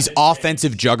with these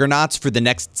offensive juggernauts for the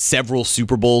next several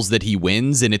Super Bowls that he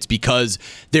wins, and it's because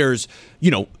there's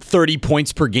 30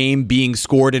 points per game being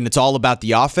scored and it's all about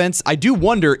the offense, I do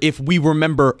wonder if we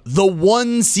remember the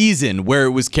one season where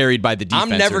it was carried by the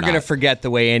defense. I'm never going to forget the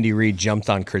way Andy Reid jumped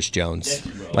on Chris Jones.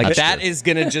 Like that is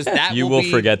going to just you will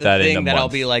forget that thing in a that month. I'll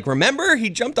be like, remember he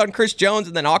jumped on Chris Jones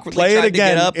and then awkwardly Play tried it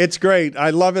again. to get up. It's great. I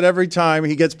love it it every time.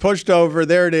 He gets pushed over.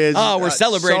 There it is. Oh, we're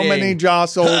celebrating. So many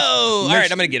jostles. Oh, all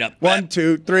right, I'm going to get up. 1,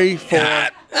 2, 3, 4,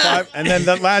 5. And then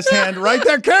the last hand right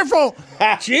there. Careful.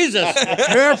 Jesus.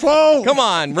 Careful. Come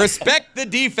on. Respect the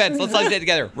defense. Let's all say it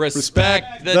together.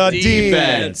 Respect the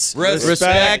defense.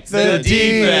 Respect the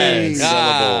defense.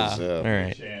 All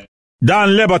right.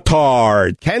 Don Le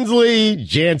Batard. Kensley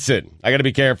Jansen. I got to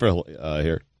be careful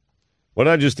here. What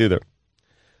did I just do there?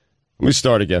 Let me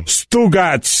start again.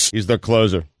 Stugats. He's the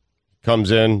closer.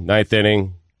 Comes in, 9th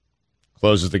inning,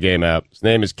 closes the game out. His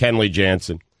name is Kenley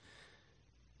Jansen.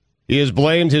 He has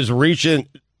blamed his recent...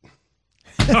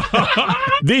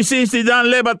 This is the Don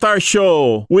Le Batard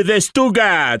Show with the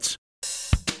Stugats.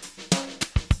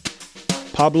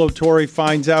 Pablo Torre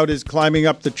finds out is climbing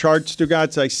up the charts.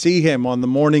 Stugats, I see him on The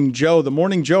Morning Joe. The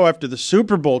Morning Joe, after the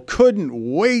Super Bowl, couldn't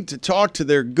wait to talk to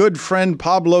their good friend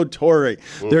Pablo Torre,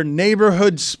 their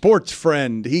neighborhood sports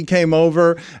friend. He came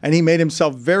over and he made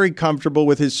himself very comfortable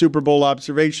with his Super Bowl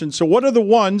observations. So what are the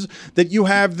ones that you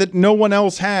have that no one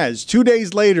else has? 2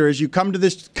 days later, as you come to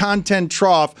this content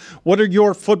trough, what are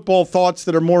your football thoughts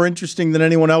that are more interesting than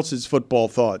anyone else's football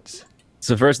thoughts?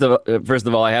 So first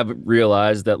of all, I have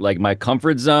realized that like my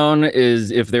comfort zone is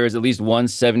if there is at least one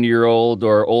 70-year-old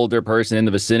or older person in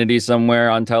the vicinity somewhere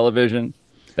on television.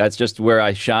 That's just where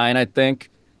I shine, I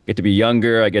think. I get to be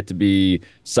younger. I get to be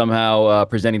somehow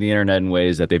presenting the internet in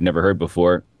ways that they've never heard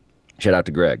before. Shout out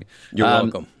to Greg. You're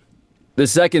welcome. The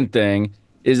second thing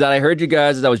is that I heard you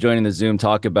guys as I was joining the Zoom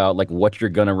talk about like what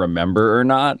you're going to remember or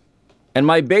not. And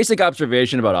my basic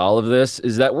observation about all of this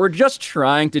is that we're just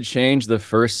trying to change the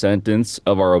first sentence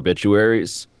of our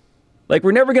obituaries. Like,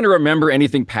 we're never going to remember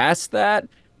anything past that.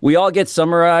 We all get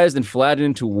summarized and flattened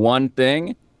into one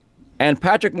thing. And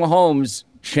Patrick Mahomes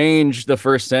changed the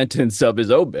first sentence of his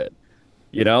obit.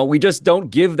 You know, we just don't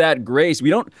give that grace. We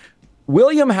don't.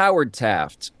 William Howard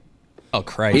Taft. Oh,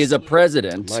 Christ. He is a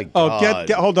president.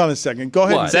 Hold on a second. Go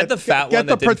ahead. What? And is that get, the fat get one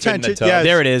the that didn't fit in the pretentious. tub? Yes,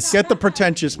 There it is. Get the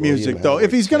pretentious music though.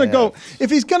 If he's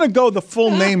gonna go the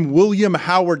full name William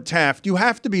Howard Taft, you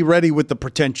have to be ready with the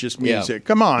pretentious music.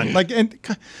 Come on,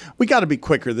 we got to be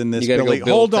quicker than this, Billy.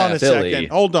 Hold on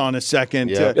a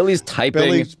second. Yeah. Billy's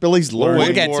typing. Billy's learning.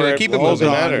 We'll get to it. Keep it moving.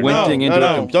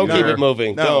 No, don't keep it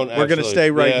moving. No, don't. We're gonna stay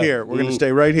right here. We're gonna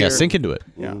stay right here. Yeah, sink into it.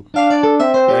 Yeah.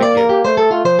 Thank you.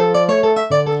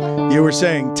 You were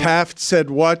saying Taft said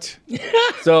what?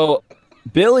 So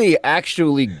Billy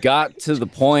actually got to the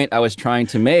point I was trying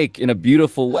to make in a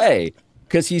beautiful way.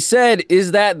 Because he said,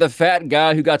 is that the fat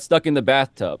guy who got stuck in the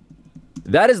bathtub?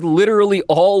 That is literally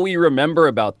all we remember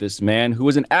about this man, who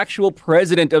was an actual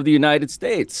president of the United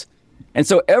States. And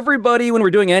so everybody, when we're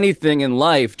doing anything in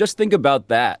life, just think about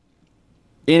that.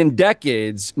 In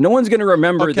decades, no one's going to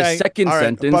remember the second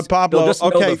sentence. But Pablo, They'll just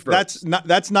know the first.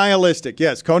 that's nihilistic.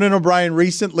 Yes, Conan O'Brien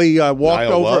recently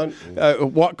walked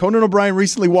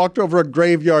over a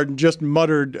graveyard and just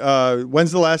muttered,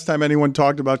 "When's the last time anyone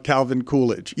talked about Calvin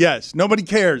Coolidge?" Yes, nobody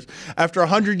cares. After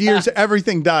 100 years,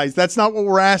 everything dies. That's not what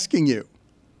we're asking you.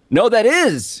 No, that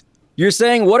is. You're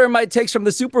saying, what are my takes from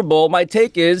the Super Bowl? My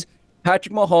take is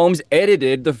Patrick Mahomes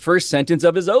edited the first sentence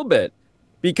of his obit.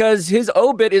 Because his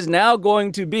obit is now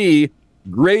going to be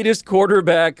greatest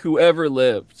quarterback who ever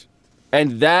lived.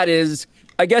 And that is,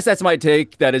 I guess that's my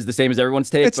take. That is the same as everyone's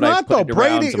take. It's not, though.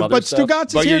 Brady, but Stugats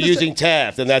is But here you're using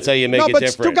Taft, and that's how you make it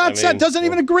different. No, but Stugats doesn't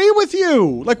even agree with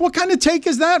you. Like, what kind of take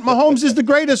is that? Mahomes is the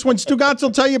greatest when Stugats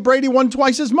will tell you Brady won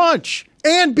twice as much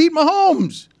and beat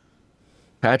Mahomes.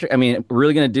 Patrick, I mean, we're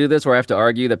really going to do this where I have to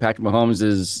argue that Patrick Mahomes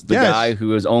is the guy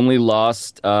who has only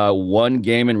lost one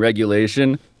game in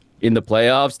regulation in the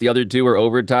playoffs. The other two were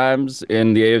overtimes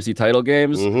in the AFC title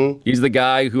games. Mm-hmm. He's the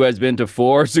guy who has been to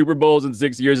 4 Super Bowls in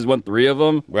 6 years, has won 3 of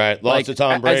them. Right, lost to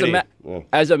Tom Brady.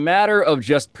 As a matter of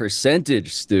just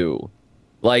percentage, Stu,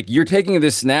 like you're taking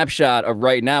this snapshot of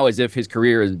right now as if his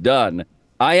career is done.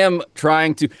 I am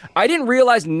trying to. I didn't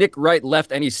realize Nick Wright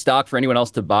left any stock for anyone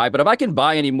else to buy, but if I can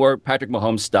buy any more Patrick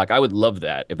Mahomes stock, I would love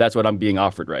that if that's what I'm being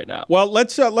offered right now. Well,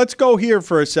 let's go here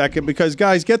for a second because,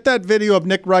 guys, get that video of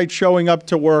Nick Wright showing up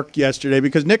to work yesterday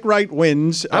because Nick Wright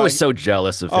wins. I was so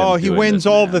jealous of him. Oh, he wins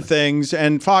all the things,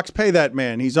 and Fox, pay that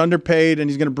man. He's underpaid, and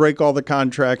he's going to break all the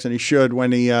contracts, and he should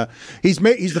when he's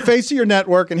the face of your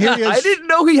network, and here he is. I didn't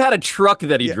know he had a truck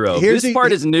that he drove. This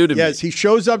part is new to me. Yes, he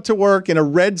shows up to work in a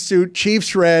red suit, Chiefs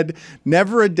shred,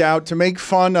 never a doubt, to make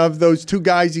fun of those two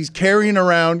guys he's carrying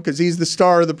around because he's the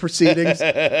star of the proceedings.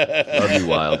 Love you,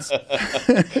 Wilds.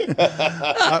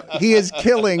 He is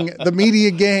killing the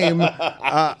media game.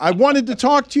 I wanted to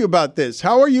talk to you about this.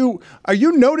 How are you? Are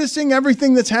you noticing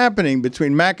everything that's happening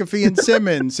between McAfee and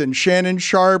Simmons and Shannon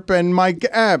Sharp and Mike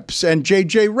Epps and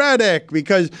J.J. Redick?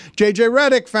 Because J.J.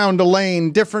 Redick found a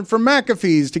lane different from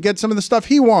McAfee's to get some of the stuff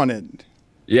he wanted.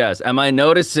 Yes. Am I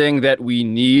noticing that we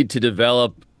need to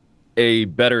develop a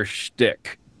better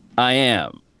shtick? I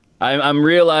am. I'm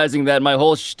realizing that my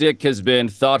whole shtick has been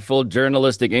thoughtful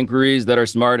journalistic inquiries that are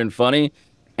smart and funny,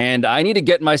 and I need to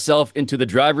get myself into the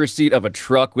driver's seat of a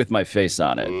truck with my face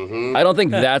on it. Mm-hmm. I don't think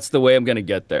that's the way I'm going to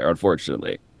get there,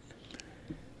 unfortunately.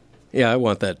 Yeah, I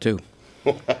want that too.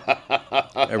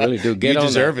 I really do. Get You on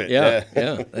deserve that. it.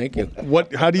 Yeah. Thank you.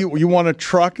 What? How do you want a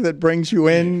truck that brings you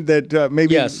in? That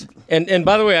maybe. Yes. And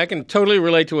by the way, I can totally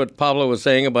relate to what Pablo was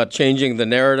saying about changing the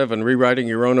narrative and rewriting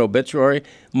your own obituary.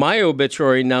 My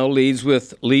obituary now leads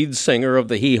with lead singer of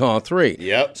the Hee Haw 3.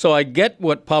 Yep. So I get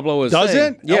what Pablo was Does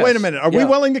saying. it? Yes. Oh, wait a minute. Are we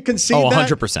willing to concede that?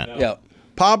 100%. Yeah.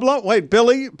 Pablo? Wait,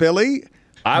 Billy?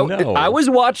 I was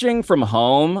watching from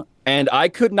home, and I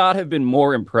could not have been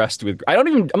more impressed with.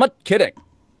 I'm not kidding.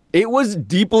 It was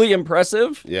deeply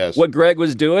impressive. Yes. What Greg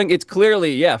was doing. It's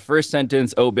clearly, first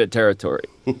sentence obit territory.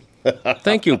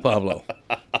 Thank you, Pablo.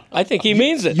 I think he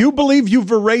means it. You believe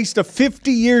you've erased a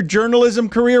 50-year journalism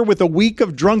career with a week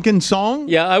of drunken song?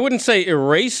 Yeah, I wouldn't say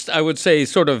erased. I would say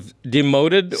sort of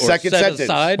demoted or Second set sentence.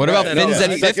 aside. What about Right. Fins at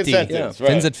Second 50? sentence, right.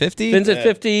 Fins at 50? Fins at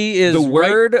 50 is The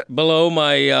word- right below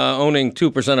my owning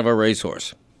 2% of a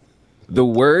racehorse. The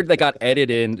word that got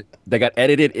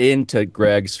edited into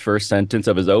Greg's first sentence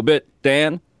of his obit,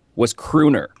 Dan, was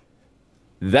crooner.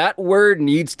 That word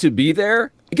needs to be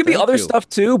there. It could be Thank other you. stuff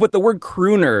too, but the word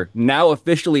crooner now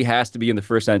officially has to be in the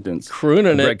first sentence.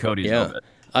 Crooning Greg it. Cody's Yeah. obit.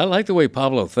 I like the way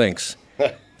Pablo thinks.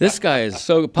 This guy is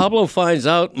so. Pablo finds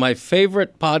out my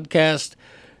favorite podcast.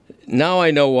 Now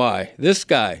I know why. This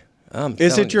guy.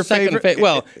 Is it your favorite?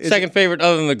 Second favorite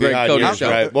other than the Greg Behind Cody yours, show.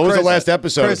 right. What was the last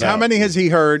episode Chris, about? how many has he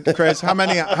heard? Chris, how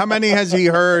many has he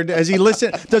heard? Has he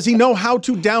listened? Does he know how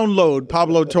to download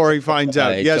Pablo Torre Finds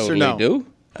Out? I yes totally or no? do.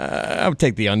 I would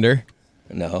take the under.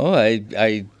 No,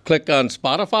 I click on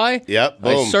Spotify. Yep,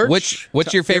 I boom. search.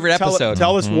 What's your favorite episode?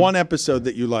 Tell us one episode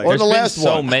that you like. Or the last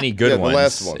so one. many good ones. The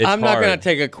last one. It's I'm not hard. going to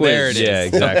take a quiz. There it is. Yeah,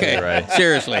 exactly Okay, right.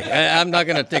 Seriously, I'm not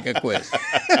going to take a quiz.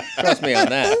 Trust me on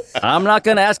that. I'm not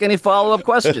going to ask any follow-up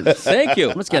questions. Thank you.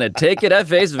 I'm just going to take it at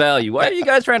face value. Why are you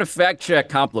guys trying to fact-check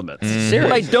compliments? Seriously.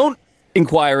 What I don't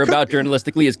inquire about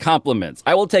journalistically is compliments.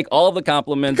 I will take all the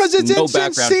compliments. Because it's no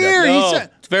background insincere.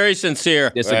 check. No, it's very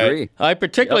sincere. Disagree. I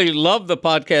particularly love the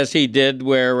podcast he did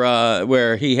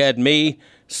where he had me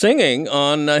singing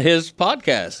on his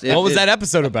podcast. What was that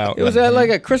episode about? It was like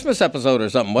a Christmas episode or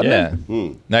something, wasn't Yeah,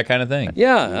 it? that kind of thing.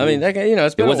 Yeah, I mean, it's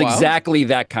It been was a while. exactly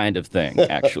that kind of thing,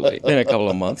 actually. Been a couple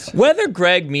of months. Whether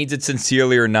Greg means it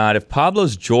sincerely or not, if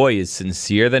Pablo's joy is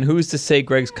sincere, then who's to say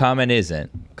Greg's comment isn't?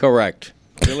 Correct.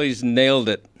 Billy's nailed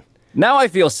it. Now I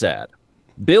feel sad.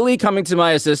 Billy coming to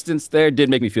my assistance there did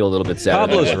make me feel a little bit sad.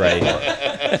 Pablo's right.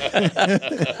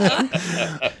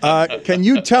 Can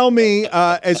you tell me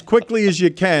as quickly as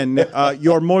you can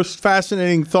your most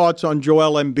fascinating thoughts on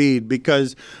Joel Embiid?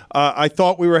 Because I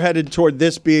thought we were headed toward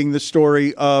this being the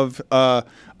story of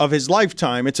his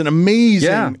lifetime. It's an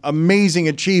amazing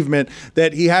achievement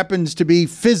that he happens to be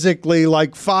physically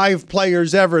like 5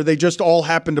 players ever. They just all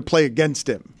happen to play against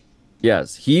him.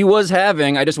 Yes, he was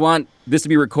having, I just want this to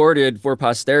be recorded for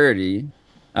posterity.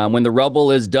 When the rubble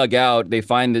is dug out, they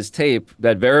find this tape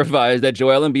that verifies that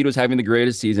Joel Embiid was having the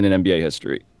greatest season in NBA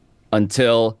history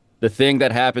until the thing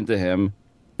that happened to him,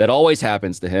 that always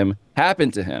happens to him,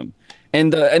 happened to him.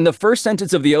 And the first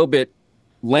sentence of the obit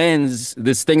lends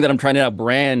this thing that I'm trying to now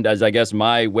brand as, I guess,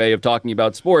 my way of talking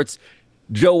about sports.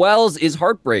 Joel's is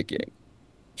heartbreaking.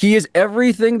 He is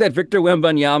everything that Victor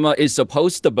Wembanyama is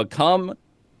supposed to become.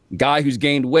 Guy who's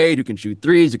gained weight, who can shoot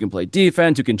threes, who can play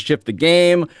defense, who can shift the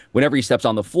game whenever he steps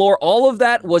on the floor. All of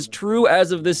that was true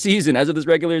as of this season, as of this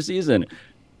regular season.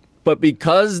 But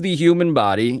because the human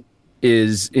body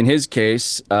is, in his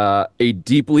case, a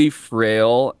deeply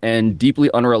frail and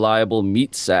deeply unreliable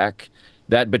meat sack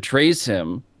that betrays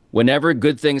him whenever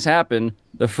good things happen,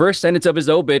 the first sentence of his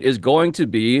obit is going to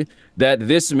be that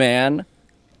this man,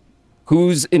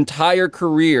 whose entire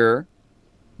career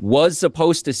was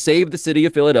supposed to save the city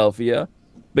of Philadelphia,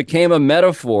 became a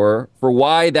metaphor for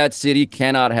why that city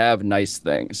cannot have nice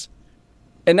things.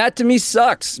 And that to me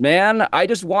sucks, man. I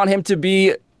just want him to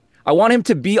be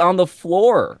on the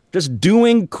floor, just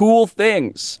doing cool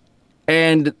things.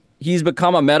 And he's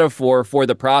become a metaphor for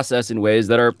the process in ways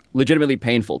that are legitimately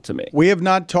painful to me. We have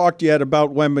not talked yet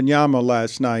about Wembanyama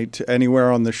last night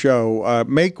anywhere on the show.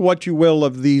 Make what you will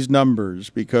of these numbers,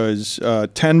 because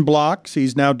 10 blocks.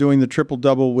 He's now doing the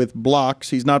triple-double with blocks.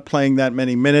 He's not playing that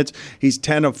many minutes. He's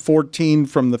 10 of 14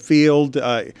 from the field.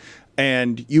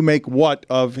 And you make what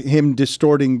of him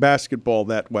distorting basketball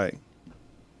that way?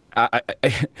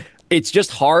 It's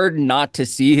just hard not to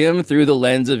see him through the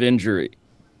lens of injury.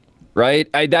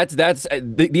 Right? The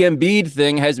Embiid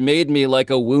thing has made me like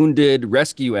a wounded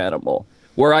rescue animal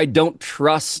where I don't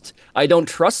trust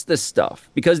this stuff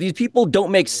because these people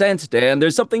don't make sense, Dan.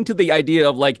 There's something to the idea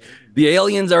of like the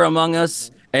aliens are among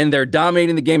us and they're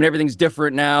dominating the game and everything's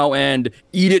different now and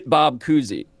eat it, Bob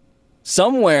Cousy.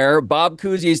 Somewhere, Bob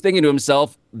Cousy is thinking to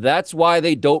himself, that's why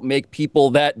they don't make people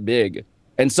that big.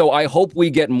 And so I hope we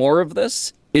get more of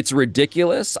this. It's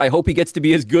ridiculous. I hope he gets to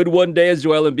be as good one day as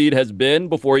Joel Embiid has been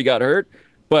before he got hurt.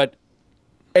 But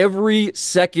every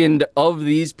second of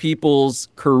these people's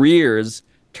careers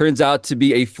turns out to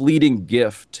be a fleeting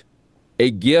gift,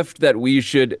 a gift that we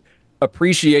should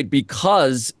appreciate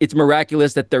because it's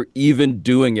miraculous that they're even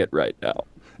doing it right now.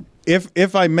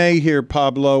 If I may here,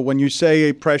 Pablo, when you say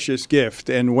a precious gift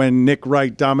and when Nick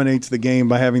Wright dominates the game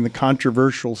by having the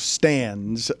controversial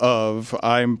stands of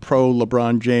I'm pro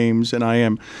LeBron James and I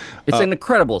am... It's an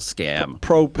incredible scam.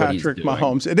 Pro Patrick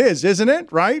Mahomes. It is, isn't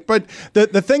it? Right? But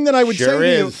the thing that I would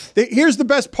say to you, here's the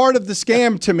best part of the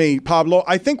scam to me, Pablo.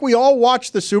 I think we all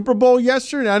watched the Super Bowl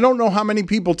yesterday. I don't know how many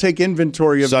people take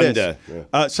inventory of this.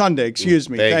 Sunday, excuse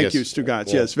me. Vegas. Thank you,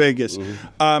 Stugotz. Yes, Vegas.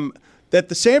 That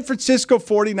the San Francisco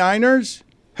 49ers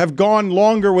have gone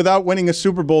longer without winning a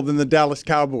Super Bowl than the Dallas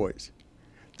Cowboys.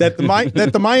 That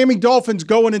the Miami Dolphins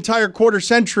go an entire quarter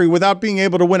century without being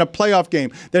able to win a playoff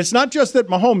game. That it's not just that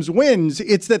Mahomes wins,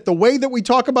 it's that the way that we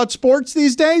talk about sports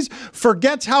these days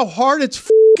forgets how hard it's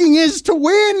fucking is to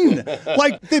win.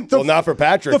 Like well, not for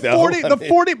Patrick, though.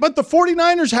 But the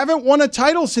 49ers haven't won a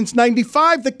title since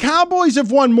 95. The Cowboys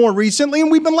have won more recently, and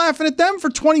we've been laughing at them for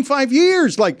 25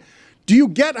 years. Like, do you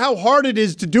get how hard it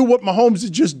is to do what Mahomes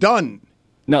has just done?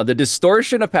 No, the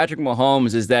distortion of Patrick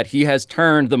Mahomes is that he has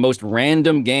turned the most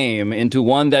random game into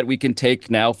one that we can take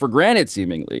now for granted,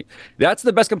 seemingly. That's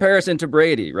the best comparison to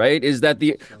Brady, right? Is that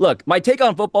look, my take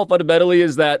on football fundamentally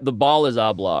is that the ball is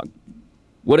oblong.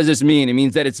 What does this mean? It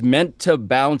means that it's meant to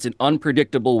bounce in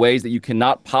unpredictable ways that you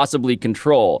cannot possibly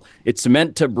control. It's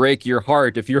meant to break your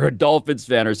heart if you're a Dolphins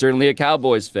fan or certainly a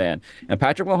Cowboys fan. And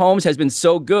Patrick Mahomes has been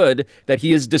so good that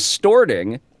he is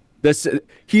distorting this.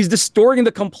 He's distorting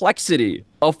the complexity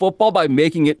of football by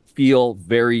making it feel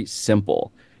very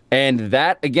simple. And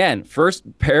that, again, first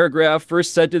paragraph,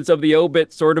 first sentence of the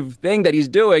obit sort of thing that he's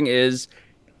doing is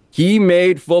he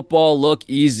made football look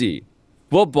easy.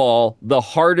 Football, the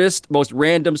hardest, most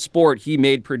random sport, he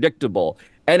made predictable.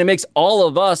 And it makes all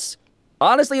of us,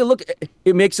 honestly,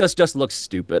 it makes us just look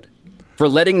stupid for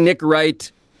letting Nick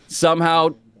Wright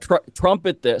somehow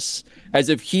trumpet this as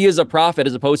if he is a prophet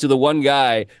as opposed to the one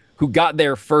guy who got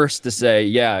there first to say,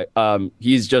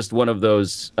 he's just one of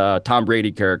those Tom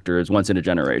Brady characters once in a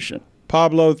generation.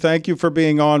 Pablo, thank you for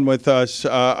being on with us.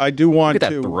 I do want Look at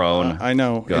to. That throne. I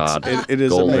know. God. It is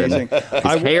Golden. amazing.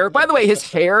 His hair. By the way,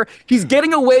 his hair. He's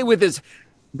getting away with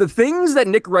the things that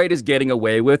Nick Wright is getting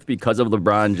away with because of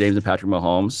LeBron James and Patrick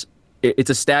Mahomes. It's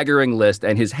a staggering list,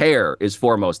 and his hair is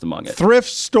foremost among it. Thrift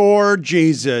store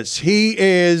Jesus. He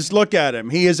is, look at him.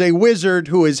 He is a wizard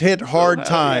who has hit hard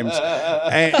times.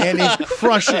 And he's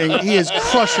crushing. He is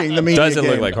crushing the media Doesn't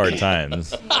game. look like hard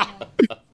times.